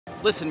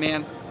Listen,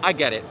 man, I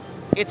get it.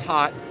 It's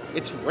hot,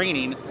 it's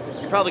raining,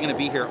 you're probably gonna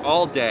be here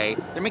all day,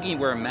 they're making you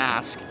wear a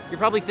mask. You're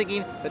probably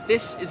thinking that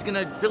this is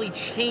gonna really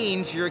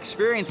change your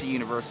experience at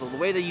Universal, the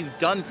way that you've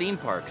done theme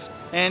parks.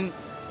 And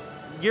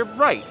you're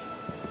right.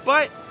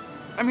 But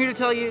I'm here to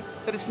tell you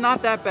that it's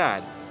not that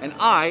bad. And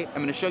I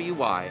am gonna show you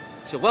why.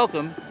 So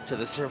welcome to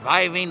the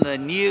Surviving the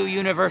New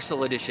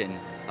Universal edition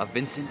of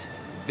Vincent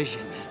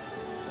Vision.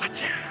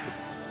 Watcha!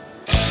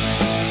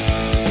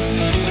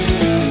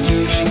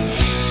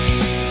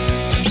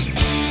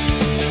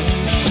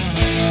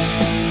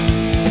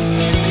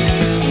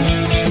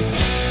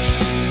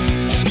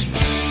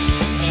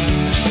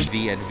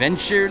 The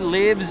adventure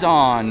lives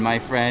on, my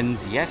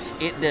friends. Yes,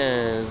 it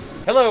does.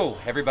 Hello,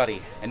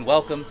 everybody, and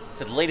welcome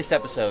to the latest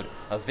episode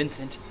of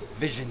Vincent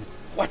Vision.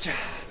 Watcha!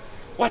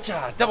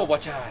 Watcha! Double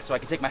watcha! So I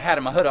can take my hat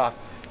and my hood off.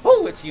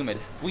 Oh, it's humid.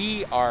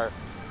 We are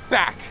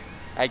back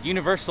at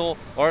Universal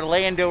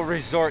Orlando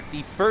Resort,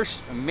 the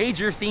first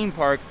major theme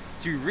park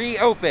to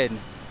reopen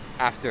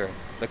after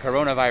the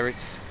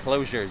coronavirus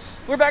closures.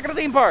 We're back at the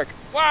theme park.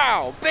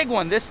 Wow, big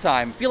one this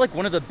time. I feel like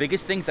one of the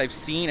biggest things I've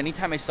seen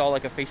anytime I saw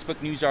like a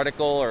Facebook news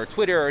article or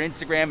Twitter or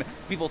Instagram,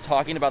 people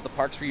talking about the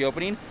parks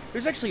reopening,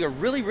 there's actually a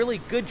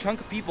really good chunk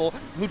of people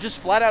who just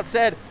flat out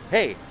said,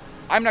 hey,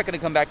 I'm not gonna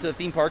come back to the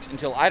theme parks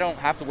until I don't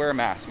have to wear a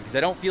mask because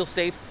I don't feel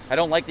safe, I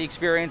don't like the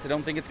experience, I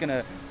don't think it's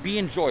gonna be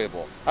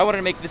enjoyable. I wanted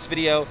to make this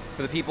video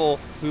for the people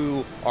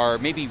who are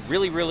maybe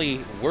really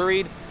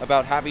worried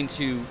about having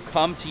to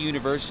come to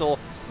Universal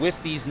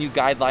with these new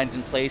guidelines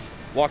in place,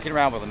 walking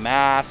around with a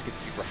mask, it's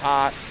super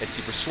hot, it's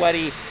super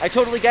sweaty. I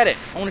totally get it.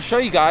 I wanna show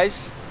you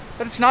guys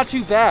that it's not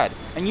too bad.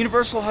 And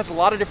Universal has a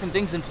lot of different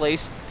things in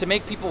place to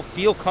make people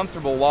feel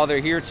comfortable while they're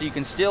here so you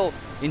can still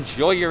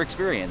enjoy your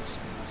experience.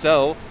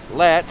 So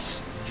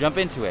let's jump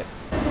into it.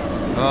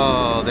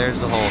 Oh,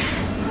 there's the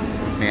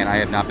Hulk. Man, I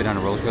have not been on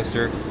a roller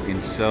coaster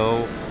in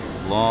so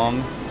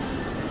long.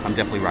 I'm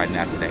definitely riding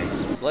that today.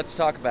 So let's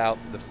talk about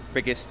the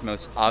biggest,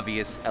 most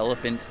obvious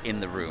elephant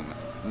in the room.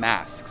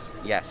 Masks.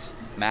 Yes,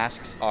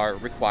 masks are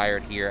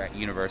required here at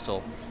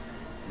Universal.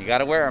 You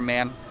gotta wear them,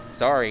 man.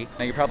 Sorry.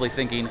 Now you're probably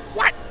thinking,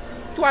 what?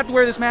 Do I have to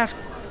wear this mask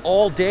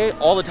all day,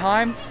 all the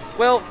time?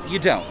 Well, you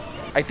don't.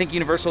 I think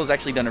Universal has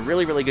actually done a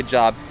really good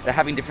job at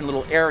having different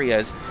little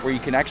areas where you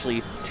can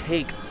actually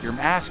take your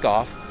mask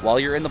off while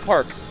you're in the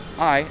park.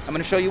 I'm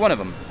gonna show you one of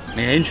them.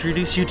 May I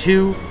introduce you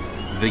to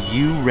the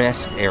You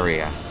Rest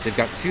area. They've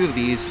got two of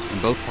these in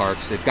both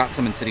parks. They've got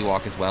some in City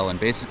Walk as well, and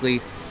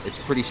basically it's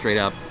pretty straight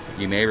up.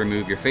 You may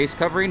remove your face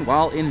covering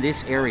while in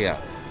this area.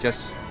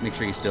 Just make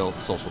sure you still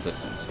social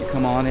distance. You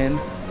come on in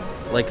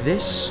like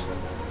this,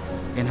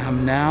 and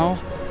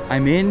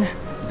I'm in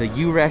the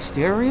You Rest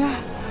area.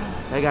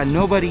 I got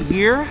nobody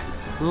here.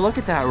 Look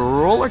at that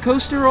roller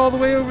coaster all the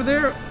way over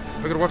there.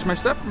 I gotta watch my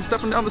step. I'm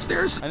stepping down the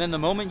stairs. And then the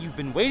moment you've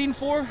been waiting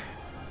for.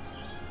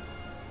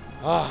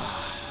 I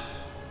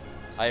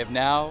have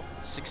now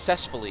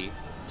successfully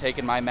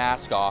taken my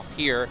mask off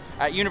here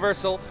at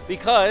Universal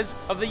because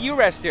of the You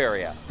Rest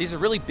area. These are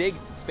really big,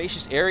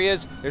 spacious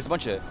areas. There's a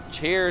bunch of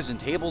chairs and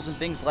tables and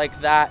things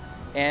like that.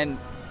 And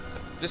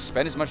just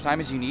spend as much time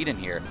as you need in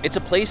here. It's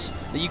a place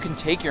that you can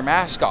take your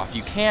mask off.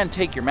 You can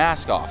take your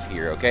mask off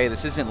here, okay?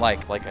 This isn't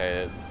like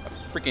a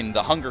freaking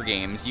the Hunger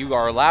Games. You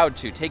are allowed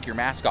to take your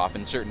mask off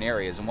in certain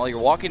areas. And while you're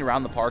walking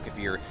around the park, if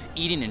you're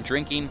eating and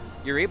drinking,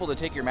 you're able to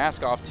take your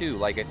mask off too.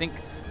 Like, I think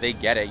they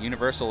get it.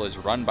 Universal is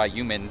run by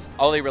humans.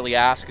 All they really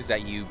ask is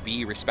that you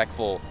be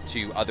respectful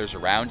to others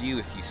around you.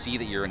 If you see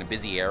that you're in a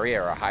busy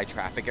area or a high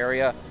traffic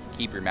area,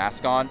 keep your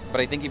mask on. But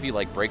I think if you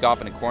like break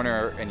off in a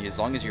corner and as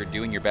long as you're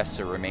doing your best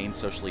to remain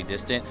socially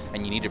distant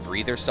and you need a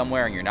breather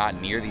somewhere and you're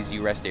not near these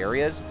U Rest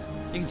areas,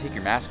 you can take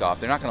your mask off.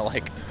 They're not gonna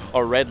like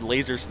a red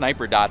laser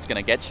sniper dot's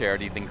gonna get you or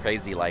anything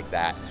crazy like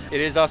that.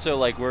 It is also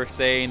like we're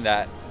saying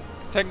that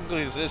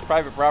technically this is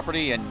private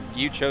property and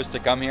you chose to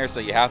come here, so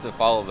you have to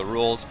follow the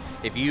rules.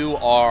 If you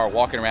are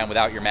walking around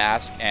without your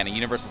mask and a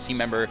Universal team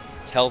member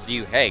tells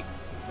you, hey,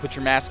 put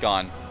your mask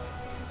on,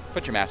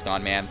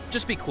 man.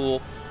 Just be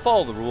cool,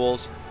 follow the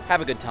rules,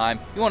 have a good time.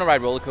 You want to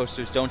ride roller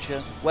coasters, don't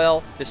you?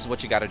 Well, this is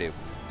what you got to do.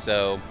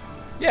 So,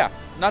 yeah,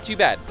 not too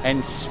bad.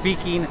 And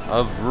speaking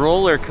of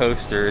roller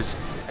coasters,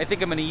 I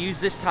think I'm going to use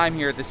this time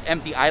here at this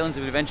empty Islands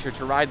of Adventure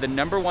to ride the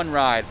 #1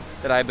 ride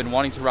that I've been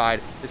wanting to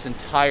ride this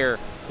entire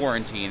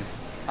quarantine.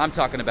 I'm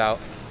talking about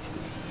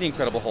the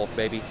Incredible Hulk,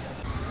 baby.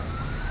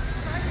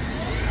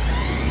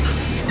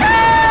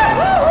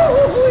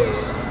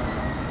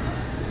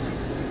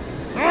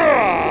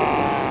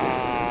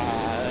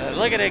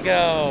 Look at it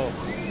go!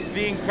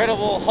 The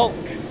Incredible Hulk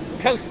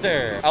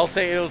coaster. I'll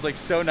say it was like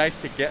so nice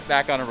to get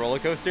back on a roller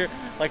coaster.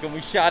 Like when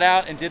we shot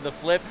out and did the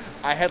flip,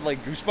 I had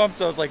like goosebumps.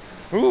 So I was like,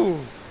 ooh,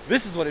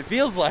 this is what it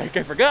feels like.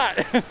 I forgot.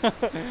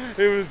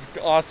 It was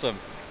awesome.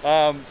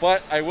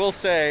 But I will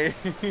say,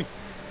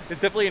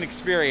 it's definitely an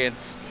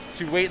experience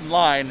to wait in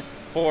line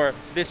for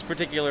this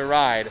particular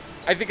ride.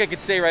 I think I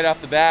could say right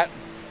off the bat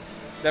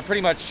that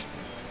pretty much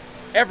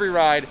every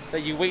ride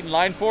that you wait in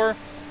line for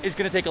is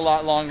gonna take a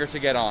lot longer to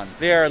get on.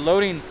 They are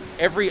loading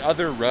every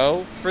other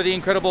row for the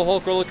Incredible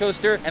Hulk roller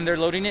coaster, and they're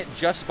loading it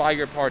just by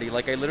your party.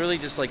 Like, I literally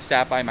just like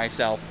sat by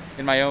myself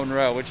in my own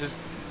row, which is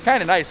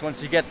kind of nice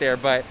once you get there,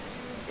 but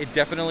it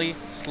definitely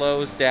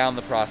slows down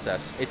the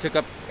process. It took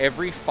up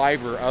every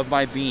fiber of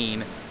my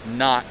being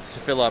not to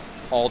fill up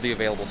all the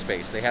available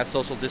space. They have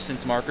social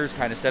distance markers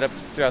kind of set up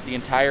throughout the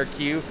entire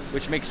queue,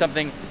 which makes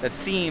something that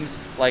seems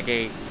like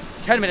a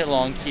 10-minute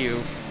long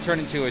queue turn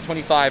into a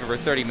 25 or a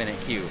 30-minute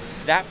queue.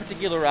 That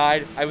particular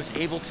ride, I was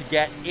able to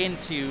get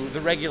into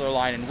the regular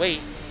line and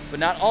wait, but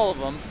not all of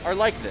them are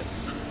like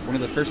this. One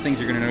of the first things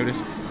you're gonna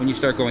notice when you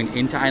start going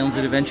into Islands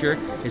of Adventure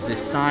is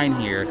this sign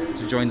here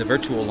to join the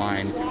virtual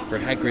line for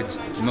Hagrid's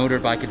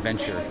Motorbike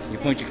Adventure. You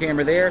point your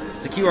camera there,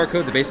 it's a QR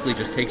code that basically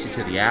just takes you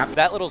to the app.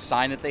 That little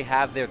sign that they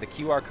have there, the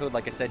QR code,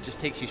 like I said, just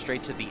takes you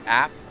straight to the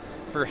app.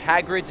 For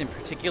Hagrid's in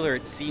particular,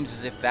 it seems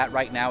as if that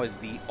right now is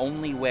the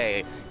only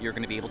way you're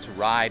going to be able to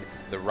ride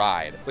the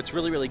ride. What's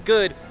really, really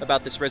good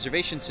about this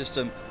reservation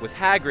system with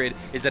Hagrid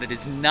is that it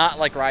is not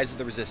like Rise of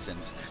the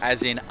Resistance.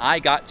 As in, I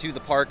got to the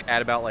park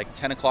at about like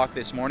 10 o'clock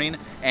this morning,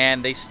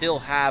 and they still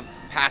have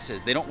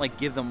passes. They don't like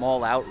give them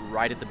all out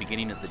right at the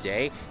beginning of the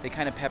day. They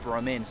kind of pepper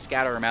them in,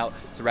 scatter them out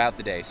throughout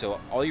the day.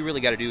 So all you really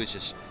got to do is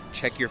just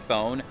check your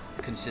phone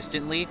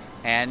consistently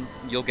and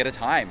you'll get a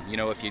time, you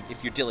know, if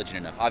you're diligent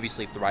enough.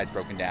 Obviously, if the ride's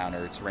broken down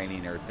or it's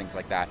raining or things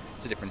like that,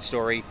 it's a different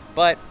story.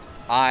 But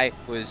I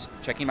was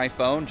checking my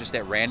phone just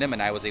at random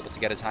and I was able to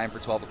get a time for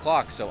 12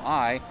 o'clock. So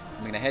I'm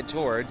gonna head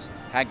towards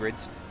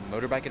Hagrid's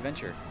Motorbike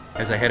Adventure.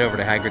 As I head over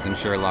to Hagrid's, I'm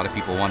sure a lot of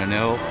people want to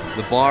know,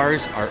 the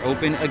bars are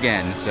open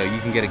again, so you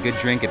can get a good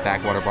drink at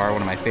Backwater Bar,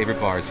 one of my favorite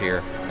bars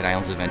here at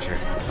Islands of Adventure.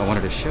 I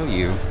wanted to show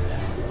you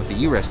what the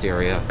U-Rest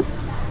area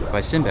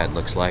by Sinbad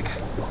looks like.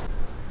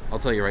 I'll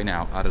tell you right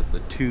now, out of the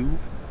 2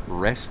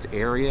 rest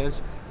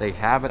areas they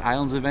have at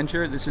Islands of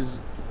Adventure, this is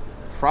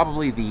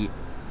probably the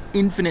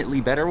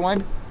infinitely better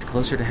one. It's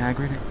closer to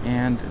Hagrid,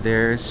 and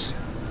there's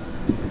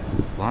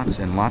lots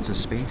and lots of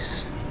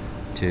space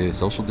to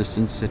social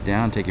distance, sit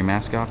down, take your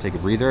mask off, take a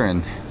breather,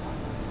 and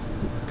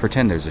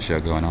pretend there's a show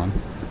going on.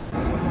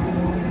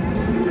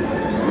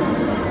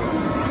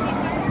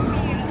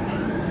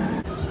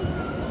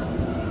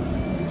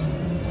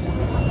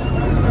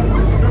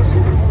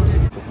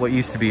 What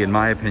used to be, in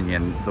my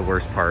opinion, the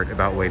worst part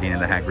about waiting in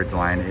the Hagrid's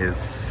line is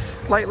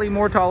slightly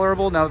more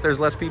tolerable now that there's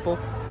less people.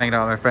 Hanging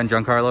out with my friend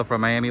Giancarlo from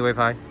Miami. Wave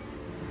hi.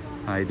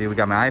 I do. We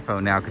got my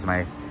iPhone now because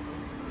my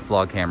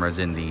vlog camera's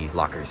in the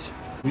lockers.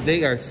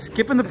 They are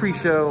skipping the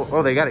pre-show.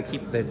 Oh, they gotta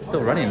keep, it's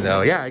still running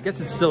though. Yeah, I guess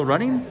it's still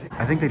running.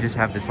 I think they just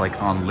have this like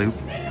on loop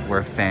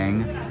where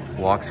Fang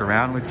walks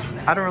around, which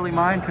I don't really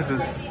mind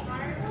because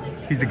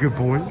he's a good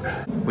boy.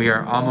 We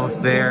are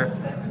almost there.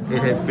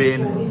 It has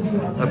been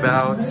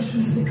about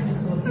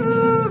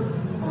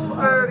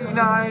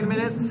 39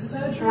 minutes,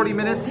 40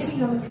 minutes.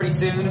 Pretty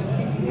soon,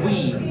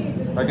 we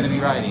are gonna be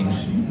riding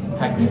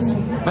Hagrid's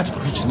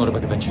Magical Creatures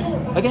Motorbike Adventure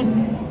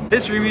again.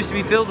 This room used to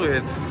be filled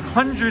with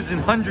hundreds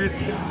and hundreds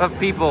of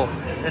people,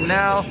 and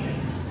now,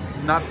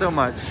 not so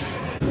much.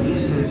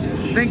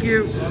 Thank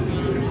you.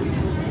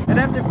 And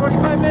after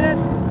 45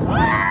 minutes,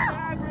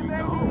 Hagrid,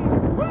 baby!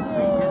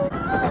 Woo!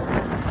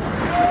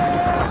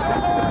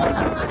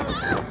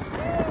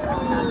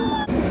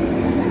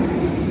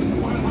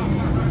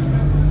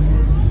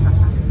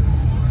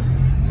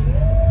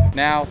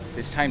 Now,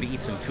 it's time to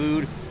eat some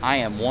food. I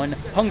am one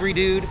hungry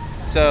dude,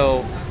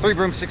 so 3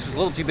 Broomsticks was a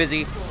little too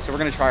busy, so we're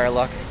gonna try our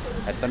luck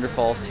at Thunder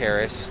Falls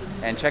Terrace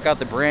and check out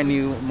the brand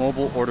new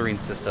mobile ordering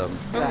system.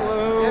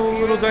 Hello,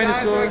 little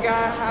dinosaur. We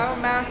gotta have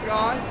a mask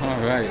on. All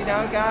right. You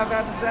know, gotta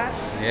have that.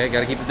 Yeah,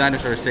 gotta keep the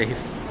dinosaurs safe.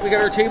 We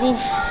got our table.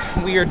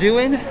 We are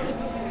doing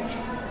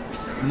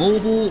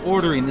mobile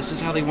ordering. This is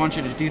how they want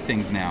you to do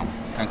things now.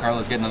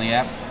 Giancarlo's getting on the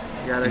app.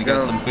 You He's gonna get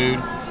us some food.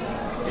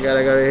 You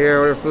gotta go here,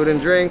 order food and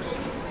drinks.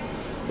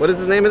 What is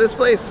the name of this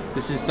place?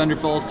 This is Thunder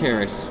Falls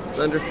Terrace.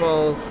 Thunder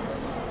Falls.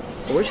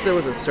 I wish there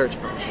was a search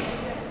function.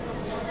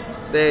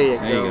 There you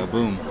go. There you go,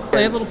 boom.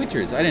 They have little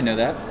pictures. I didn't know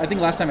that. I think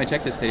last time I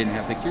checked this, they didn't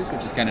have pictures,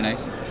 which is kind of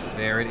nice.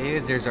 There it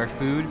is. There's our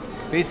food.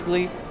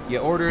 Basically, you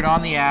order it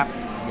on the app.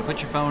 You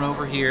put your phone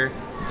over here.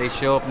 They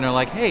show up and they're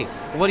like, hey,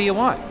 what do you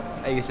want?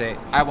 And you say,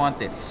 I want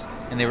this.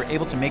 And they were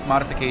able to make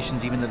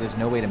modifications even though there's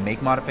no way to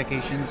make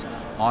modifications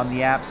on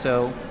the app.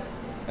 So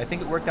I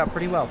think it worked out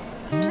pretty well.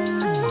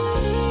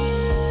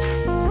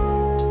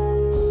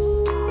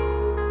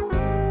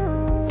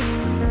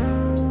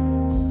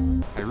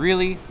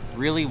 I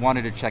really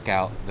wanted to check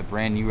out the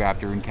brand new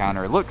Raptor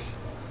Encounter. It looks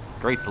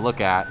great to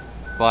look at,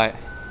 but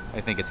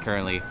I think it's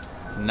currently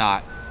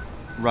not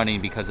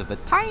running because of the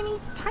tiny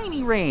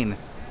rain.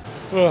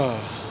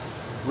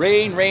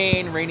 Rain.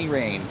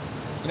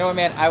 You know what,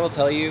 man? I will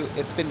tell you,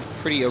 it's been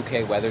pretty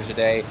okay weather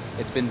today.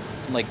 It's been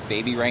like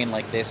baby rain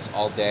like this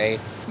all day.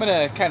 I'm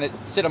gonna kind of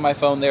sit on my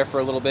phone there for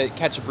a little bit,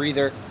 catch a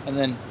breather, and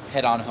then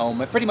head on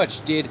home. I pretty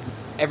much did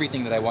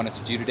everything that I wanted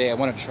to do today. I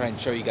wanted to try and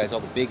show you guys all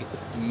the big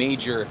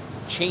major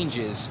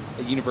changes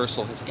that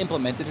Universal has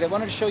implemented, and I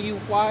wanted to show you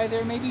why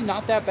they're maybe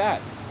not that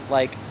bad.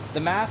 Like the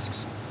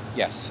masks,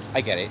 yes,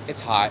 I get it,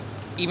 it's hot,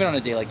 even on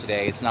a day like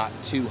today, it's not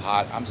too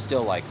hot. I'm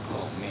still like,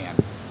 oh man.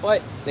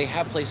 But they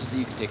have places that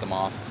you can take them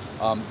off.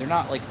 They're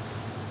not like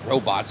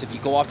robots. If you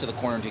go off to the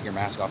corner and take your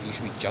mask off, you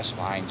should be just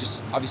fine.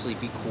 Just obviously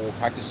be cool,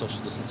 practice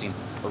social distancing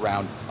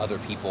around other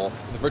people.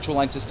 The virtual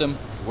line system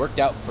worked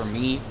out for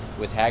me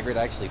with Hagrid.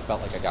 I actually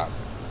felt like I got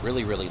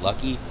really, really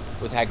lucky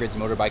with Hagrid's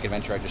motorbike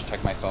adventure. I just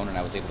checked my phone and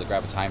I was able to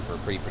grab a time for a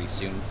pretty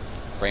soon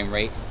frame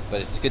rate.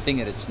 But it's a good thing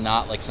that it's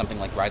not like something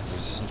like Rise of the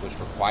Resistance, which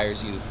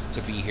requires you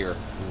to be here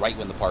right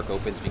when the park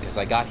opens, because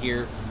I got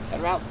here at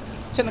about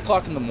 10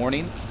 o'clock in the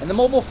morning, and the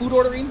mobile food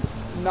ordering,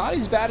 not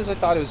as bad as I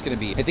thought it was going to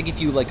be. I think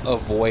if you like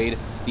avoid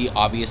the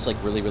obvious like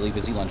really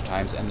busy lunch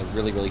times and the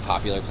really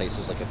popular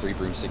places like the Three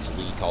Broomsticks,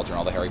 Leaky Cauldron,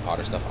 all the Harry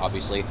Potter stuff,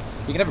 obviously,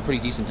 you can have a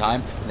pretty decent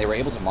time. And they were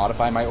able to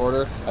modify my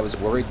order. I was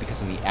worried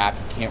because in the app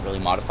you can't really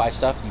modify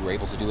stuff. You were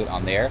able to do it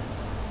on there.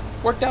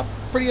 Worked out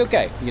pretty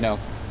okay, you know.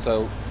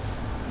 So,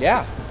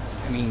 yeah,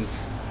 I mean,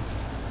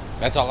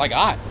 that's all I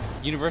got.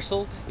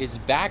 Universal is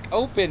back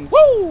open.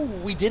 Woo!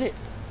 We did it.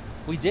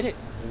 We did it.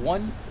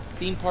 One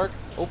theme park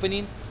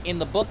opening in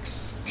the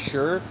books.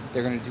 Sure,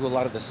 they're going to do a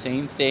lot of the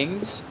same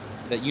things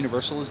that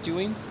Universal is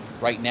doing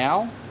right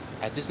now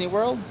at Disney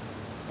World,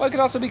 but it could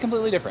also be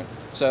completely different.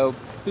 So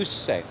who's to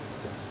say?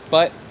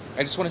 But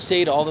I just want to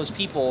say to all those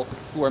people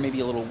who are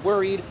maybe a little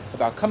worried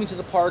about coming to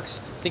the parks,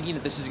 thinking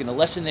that this is going to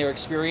lessen their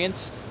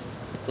experience,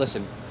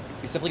 listen,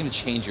 it's definitely going to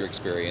change your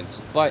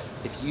experience. But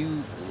if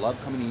you love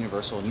coming to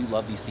Universal and you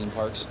love these theme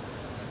parks,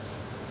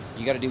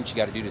 you got to do what you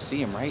got to do to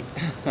see them, right?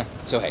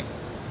 So hey,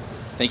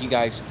 thank you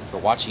guys for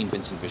watching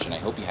Vincent Vision. I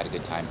hope you had a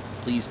good time.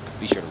 Please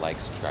be sure to like,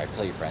 subscribe,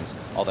 tell your friends,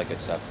 all that good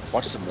stuff.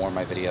 Watch some more of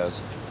my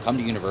videos. Come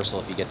to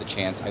Universal if you get the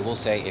chance. I will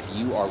say, if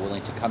you are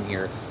willing to come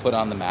here, put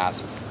on the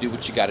mask, do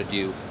what you got to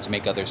do to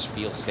make others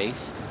feel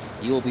safe,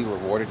 you will be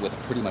rewarded with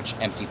a pretty much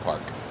empty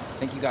park.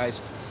 Thank you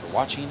guys for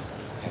watching.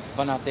 Have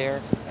fun out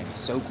there. I'm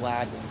so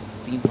glad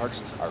theme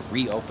parks are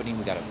reopening.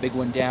 We got a big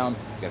one down.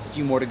 We got a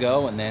few more to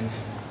go, and then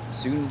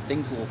soon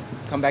things will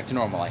come back to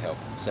normal, I hope.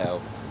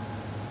 So,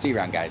 see you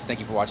around, guys. Thank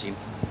you for watching.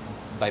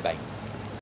 Bye-bye.